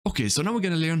Okay, so now we're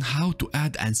going to learn how to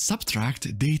add and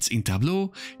subtract dates in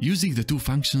Tableau using the two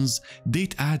functions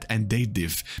DATEADD and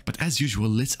DATEDIFF. But as usual,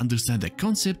 let's understand the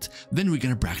concept, then we're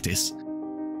going to practice.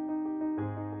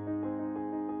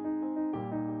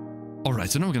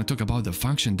 Alright, so now we're going to talk about the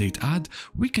function DATEADD.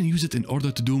 We can use it in order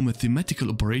to do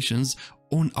mathematical operations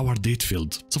on our date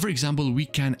field. So for example, we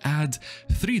can add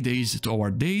 3 days to our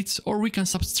dates, or we can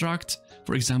subtract,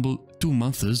 for example, 2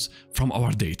 months from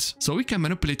our date. So we can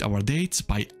manipulate our dates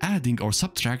by adding or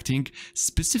subtracting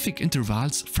specific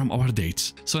intervals from our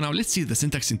date. So now let's see the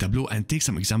syntax in Tableau and take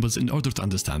some examples in order to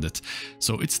understand it.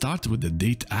 So it starts with the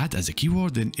DATEADD as a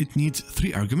keyword, then it needs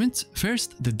 3 arguments.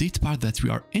 First, the date part that we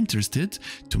are interested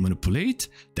to manipulate.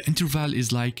 The interval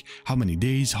is like how many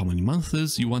days, how many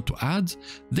months you want to add.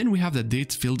 Then we have the date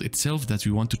field itself that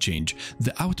we want to change.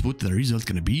 The output, the result,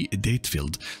 gonna be a date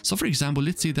field. So for example,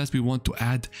 let's say that we want to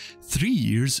add 3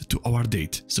 years to our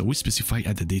date. So we specify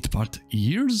at the date part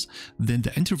years, then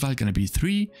the interval gonna be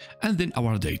 3, and then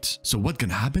our date. So what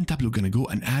gonna happen? Tableau gonna go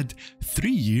and add 3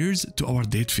 years to our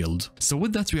date field. So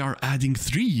with that, we are adding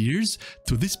 3 years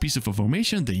to this piece of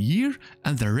information, the year,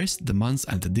 and the rest, the months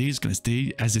and the days, gonna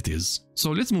stay as it is.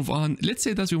 So let's move on. Let's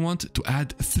say that we want to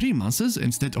add 3 months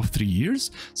instead of 3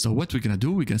 years. So what we're gonna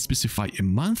do, we're gonna specify a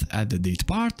month at the date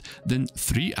part, then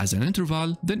 3 as an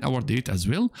interval, then our date as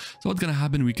well. So what's gonna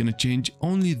happen? We're gonna change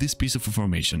only this piece of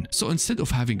information. So instead of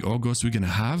having August, we're gonna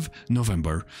have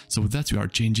November. So with that, we are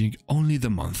changing only the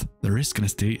month. The rest gonna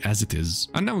stay as it is.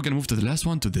 And now we're gonna move to the last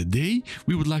one, to the day.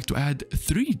 We would like to add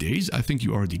 3 days. I think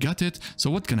you already got it.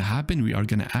 So what's gonna happen? We are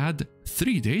gonna add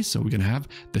 3 days. So we're gonna have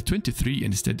the 23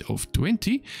 instead of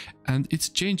 20, and it's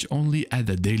changed only at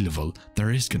the day level. The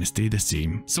rest gonna stay the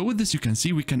same. So with this, you can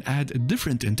see we can add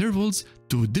different intervals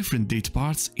to different date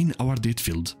parts in our date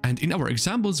field. And in our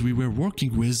examples, we were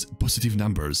working with positive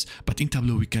numbers, but in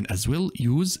Tableau, we can as well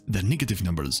use the negative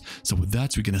numbers. So with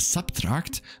that, we're gonna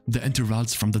subtract the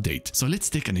intervals from the date. So let's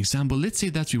take an example. Let's say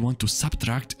that we want to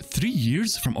subtract 3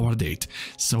 years from our date.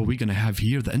 So we're gonna have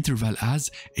here the interval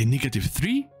as a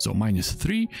 -3, so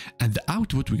 -3, and the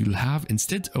output we will have,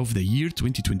 instead of the year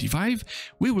 2025,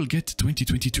 we will get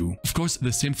 2022. Of course,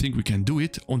 the same thing, we can do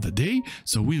it on the day.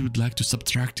 So we would like to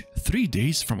subtract 3 days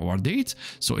from our date.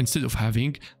 So instead of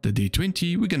having the day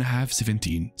 20, we're gonna have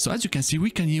 17. So as you can see,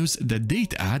 we can use the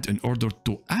DATEADD in order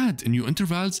to add new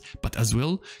intervals, but as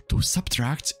well to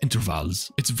subtract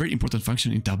intervals. It's a very important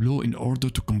function in Tableau in order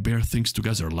to compare things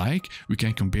together. Like we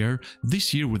can compare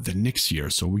this year with the next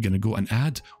year. So we're gonna go and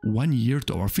add 1 year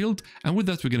to our field, and with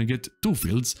that, we're gonna get 2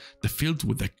 fields, the field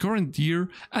with the current year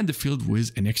and the field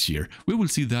with a next year. We will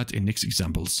see that in next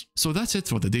examples. So that's it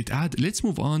for the DATEADD. Let's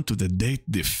move on to the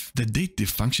DATEDIFF. The DATEDIFF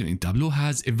function in Tableau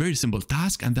has a very simple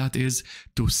task, and that is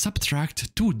to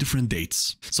subtract 2 different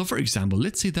dates. So for example,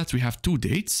 let's say that we have 2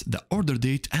 dates, the order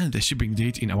date and the shipping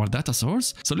date in our data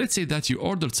source. So let's say that you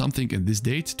ordered something in this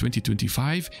date,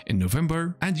 2025 in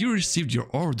November, and you received your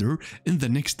order in the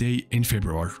next day in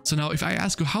February. So now if I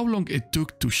ask you how long it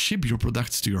took to ship your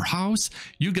products to your house,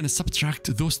 you're gonna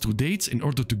subtract those 2 dates in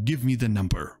order to give me the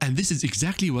number. And this is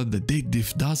exactly what the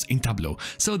DATEDIFF does in Tableau.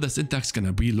 So the syntax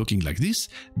gonna be looking like this: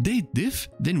 DATEDIFF,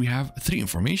 then we have 3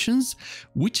 informations,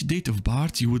 which date of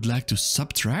birth you would like to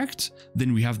subtract,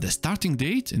 then we have the starting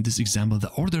date, in this example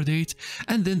the order date,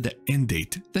 and then the end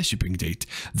date, the shipping date.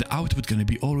 The output gonna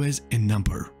be always a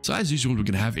number. So as usual, we're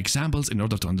gonna have examples in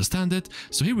order to understand it.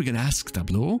 So here we're gonna ask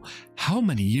Tableau how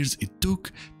many years it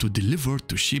took to deliver,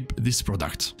 to ship this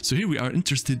product. So here we are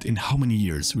interested in how many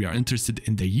years. We are interested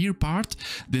in the year part,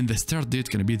 then the start date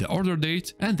gonna be the order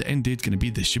date, and the end date gonna be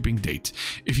the shipping date.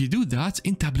 If you do that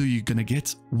in Tableau, you're gonna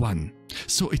get 1.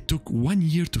 So it took 1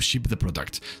 year to ship the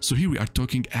product. So here we are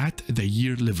talking at the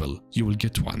year level. You will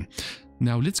get 1.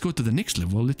 Now let's go to the next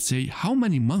level. Let's say how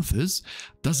many months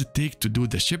does it take to do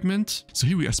the shipment. So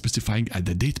here we are specifying at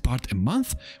the date part a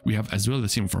month. We have as well the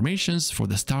same informations for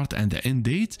the start and the end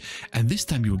date. And this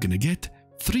time you're gonna get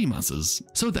 3 months.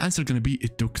 So the answer gonna be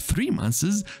it took 3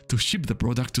 months to ship the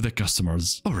product to the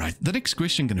customers. Alright, the next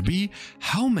question gonna be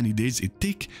how many days it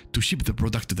take to ship the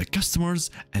product to the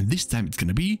customers, and this time it's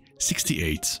gonna be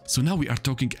 68. So now we are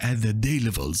talking at the day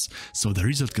levels. So the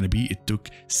result gonna be it took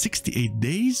 68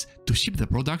 days to ship the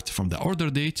product from the order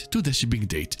date to the shipping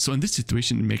date. So in this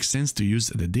situation, it makes sense to use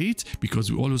the date,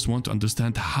 because we always want to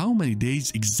understand how many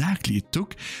days exactly it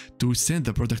took to send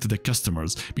the product to the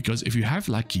customers. Because if you have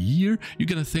like a year,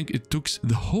 you're gonna think it took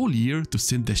the whole year to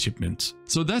send the shipment.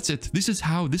 So that's it. This is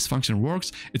how this function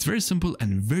works. It's very simple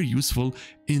and very useful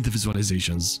in the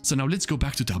visualizations. So now let's go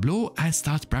back to Tableau and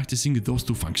start practicing those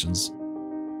 2 functions.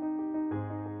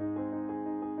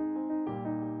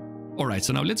 Alright,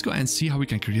 so now let's go and see how we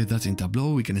can create that in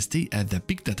Tableau. We're going to stay at the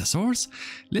big data source.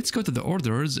 Let's go to the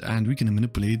orders and we can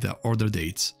manipulate the order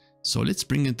dates. So let's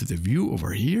bring it to the view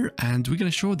over here and we're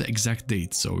going to show the exact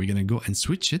date. So we're going to go and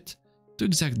switch it to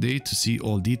exact date to see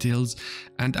all details,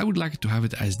 and I would like to have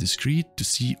it as discrete to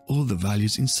see all the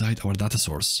values inside our data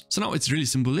source. So now it's really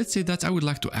simple. Let's say that I would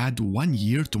like to add 1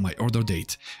 year to my order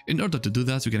date. In order to do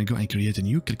that, we're going to go and create a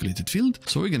new calculated field.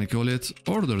 So we're going to call it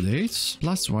order dates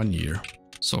plus 1 year.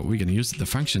 So we're going to use the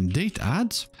function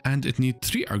DATEADD, and it needs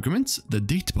 3 arguments. The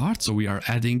date part, so we are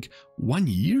adding 1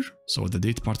 year. So the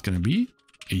date part going to be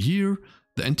a year.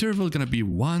 The interval going to be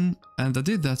 1, and the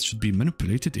date that should be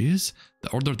manipulated is the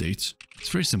order date. It's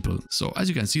very simple. So as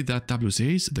you can see that Tableau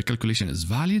says the calculation is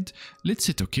valid. Let's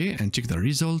hit OK and check the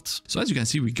result. So as you can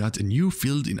see, we got a new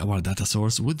field in our data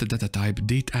source with the data type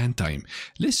date and time.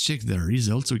 Let's check the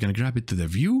results. So we're going to grab it to the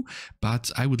view,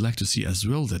 but I would like to see as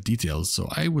well the details. So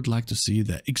I would like to see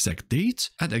the exact date.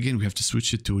 And again, we have to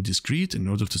switch it to discrete in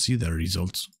order to see the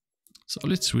results. So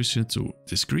let's switch it to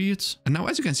discrete. And now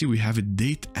as you can see, we have a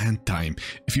date and time.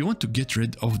 If you want to get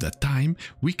rid of the time,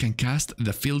 we can cast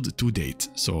the field to date.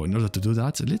 So in order to do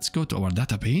that, let's go to our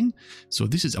data pane. So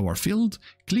this is our field.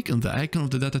 Click on the icon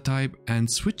of the data type and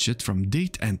switch it from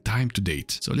date and time to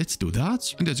date. So let's do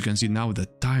that. And as you can see now, the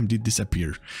time did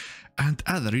disappear. And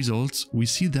as a result, we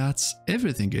see that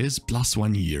everything is plus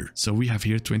 1 year. So we have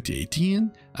here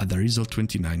 2018, at the result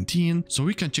 2019. So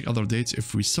we can check other dates.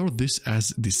 If we sort this as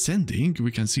descending,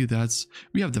 we can see that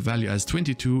we have the value as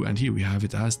 22 and here we have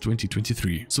it as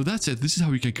 2023. So that's it. This is how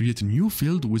we can create a new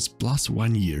field with plus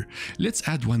 1 year. Let's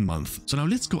add 1 month. So now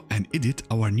let's go and edit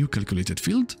our new calculated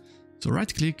field. So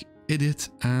right click, edit,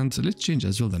 and let's change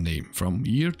as well the name from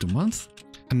year to month.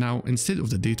 And now instead of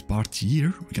the date part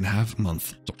year, we can have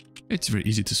month. So it's very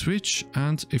easy to switch,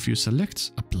 and if you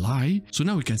select apply, so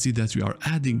now we can see that we are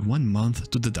adding 1 month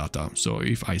to the data. So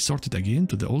if I sort it again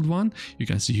to the old one, you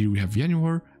can see here we have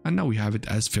January, and now we have it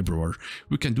as February.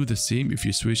 We can do the same if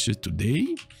you switch it to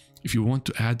day, if you want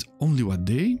to add only 1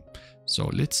 day. So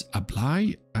let's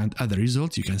apply, and as a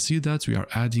result, you can see that we are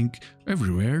adding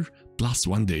everywhere plus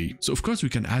 1 day. So of course we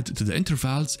can add to the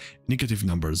intervals negative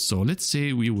numbers. So let's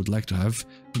say we would like to have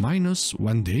minus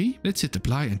 1 day. Let's hit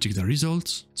apply and check the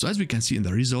results. So as we can see in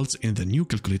the results in the new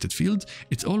calculated field,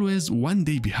 it's always 1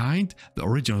 day behind the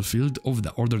original field of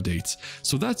the order dates.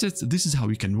 So that's it. This is how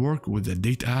we can work with the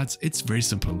DATEADD. It's very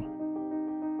simple.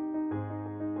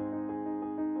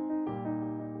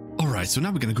 Alright, so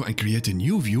now we're going to go and create a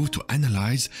new view to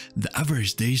analyze the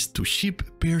average days to ship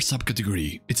per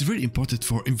subcategory. It's very important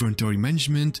for inventory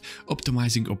management,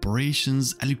 optimizing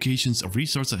operations, allocations of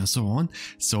resources, and so on.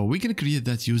 So we're going to create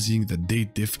that using the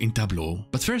DATEDIFF in Tableau.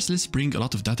 But first, let's bring a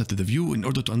lot of data to the view in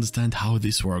order to understand how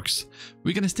this works.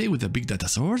 We're going to stay with the big data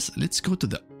source. Let's go to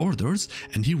the orders,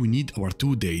 and here we need our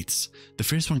 2 dates. The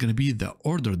first one going to be the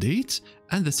order date,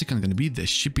 and the second going to be the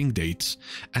shipping date.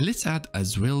 And let's add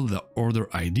as well the order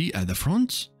ID at the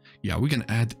front. Yeah, we're gonna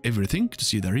add everything to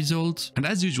see the result. And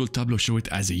as usual, Tableau show it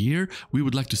as a year. We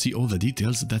would like to see all the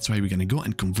details. That's why we're gonna go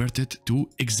and convert it to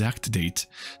exact date.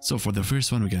 So for the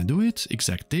first one, we're gonna do it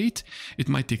exact date. It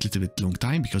might take a little bit long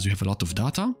time because we have a lot of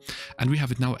data, and we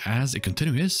have it now as a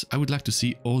continuous. I would like to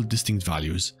see all distinct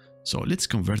values. So let's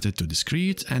convert it to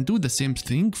discrete and do the same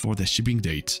thing for the shipping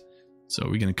date. So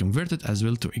we're going to convert it as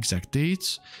well to exact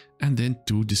dates and then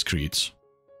to discrete.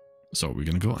 So we're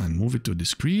going to go and move it to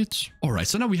discrete. Alright,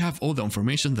 so now we have all the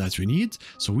information that we need.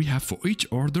 So we have for each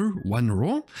order 1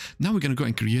 row. Now we're going to go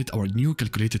and create our new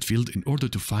calculated field in order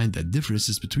to find the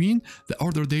differences between the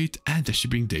order date and the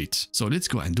shipping date. So let's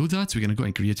go and do that. We're going to go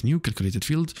and create a new calculated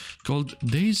field called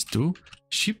days to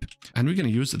ship. And we're going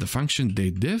to use the function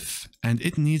DATEDIFF, and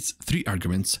it needs 3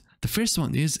 arguments. The first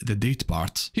one is the date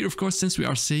part. Here, of course, since we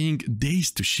are saying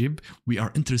days to ship, we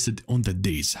are interested on the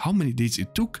days. How many days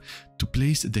it took to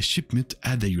place the shipment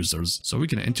at the users. So we're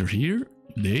going to enter here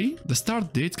day. The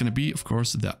start date is going to be, of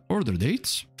course, the order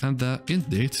date, and the end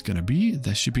date is going to be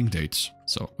the shipping date.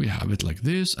 So we have it like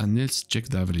this, and let's check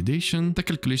the validation. The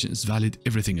calculation is valid,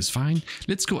 everything is fine.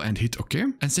 Let's go and hit OK.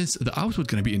 And since the output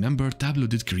going to be a number, Tableau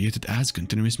did create it as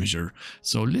continuous measure.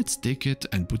 So let's take it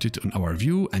and put it on our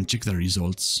view and check the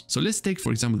results. So let's take,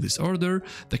 for example, this order.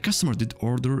 The customer did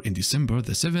order in December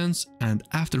the 7th, and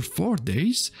after 4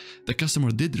 days, the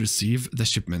customer did receive the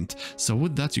shipment. So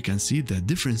with that, you can see the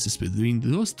differences between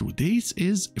those 2 days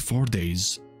is 4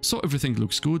 days. So everything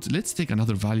looks good. Let's take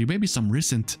another value, maybe some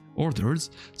recent orders.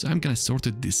 So I'm going to sort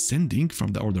it descending from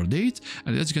the order date.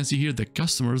 And as you can see here, the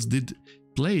customers did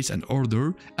place an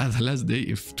order at the last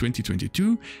day of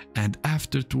 2022, and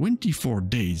after 24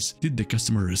 days did the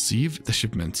customer receive the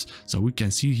shipment. So we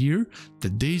can see here the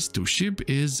days to ship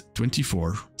is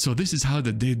 24. So this is how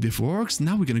the DATEDIFF works.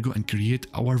 Now we're gonna go and create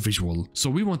our visual. So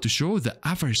we want to show the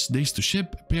average days to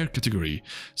ship per category.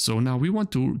 So now we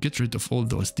want to get rid of all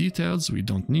those details, we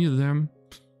don't need them.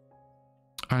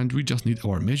 And we just need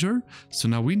our measure. So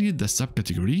now we need the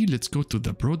subcategory. Let's go to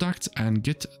the product and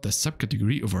get the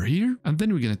subcategory over here. And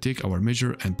then we're going to take our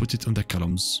measure and put it on the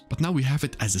columns. But now we have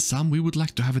it as a sum. We would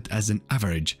like to have it as an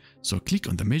average. So click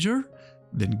on the measure,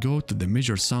 then go to the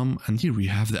measure sum, and here we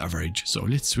have the average. So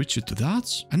let's switch it to that.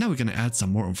 And now we're going to add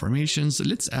some more information. So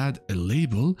let's add a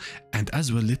label, and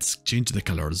as well, let's change the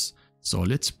colors. So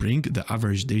let's bring the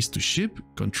average days to ship,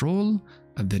 control,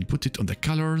 and then put it on the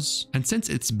colors. And since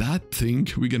it's bad thing,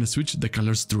 we're gonna switch the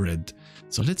colors to red.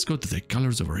 So let's go to the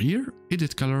colors over here,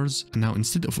 edit colors, and now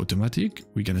instead of automatic,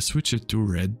 we're gonna switch it to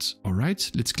red. All right,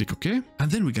 let's click OK,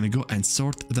 and then we're gonna go and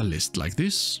sort the list like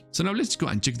this. So now let's go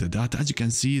and check the data. As you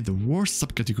can see, the worst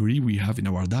subcategory we have in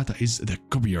our data is the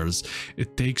copiers.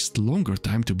 It takes longer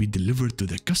time to be delivered to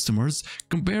the customers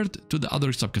compared to the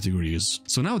other subcategories.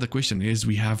 So now the question is,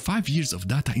 we have 5 years of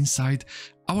data inside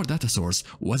our data source.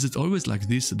 Was it always like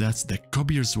this, that the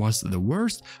copiers was the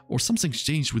worst, or something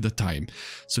changed with the time?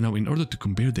 So now in order to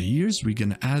compare the years, we're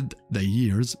gonna add the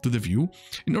years to the view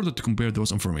in order to compare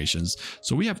those informations.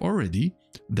 So we have already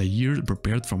the year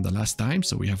prepared from the last time,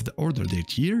 so we have the order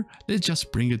date here. Let's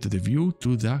just bring it to the view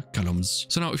to the columns.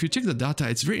 So now if you check the data,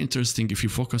 it's very interesting. If you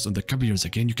focus on the copiers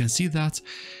again, you can see that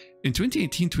in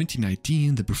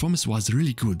 2018-2019, the performance was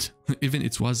really good. Even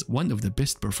it was one of the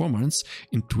best performance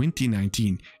in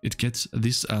 2019. It gets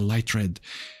this light red.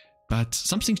 But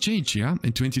something changed, yeah,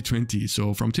 in 2020.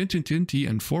 So from 2020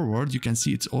 and forward, you can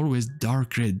see it's always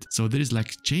dark red. So there is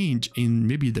like change in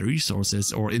maybe the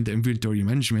resources or in the inventory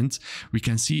management. We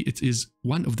can see it is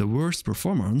one of the worst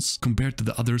performance compared to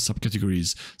the other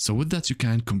subcategories. So with that, you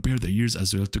can compare the years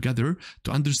as well together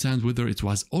to understand whether it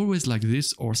was always like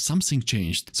this or something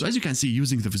changed. So as you can see,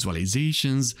 using the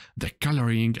visualizations, the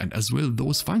coloring, and as well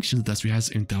those functions that we have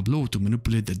in Tableau to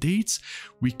manipulate the dates,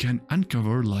 we can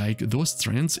uncover like those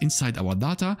trends inside our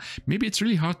data. Maybe it's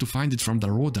really hard to find it from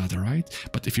the raw data, right?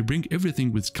 But if you bring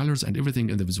everything with colors and everything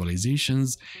in the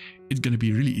visualizations, it's going to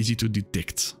be really easy to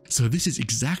detect. So this is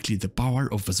exactly the power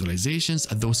of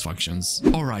visualizations and those functions.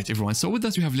 All right, everyone. So with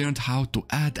that, we have learned how to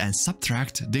add and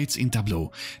subtract dates in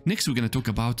Tableau. Next, we're going to talk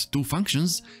about two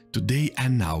functions, today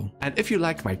and now. And if you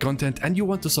like my content and you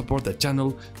want to support the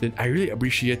channel, then I really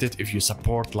appreciate it if you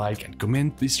support, like, and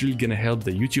comment. This is really going to help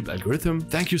the YouTube algorithm.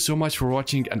 Thank you so much for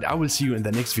watching, and I will see you in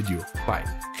the next video. Bye.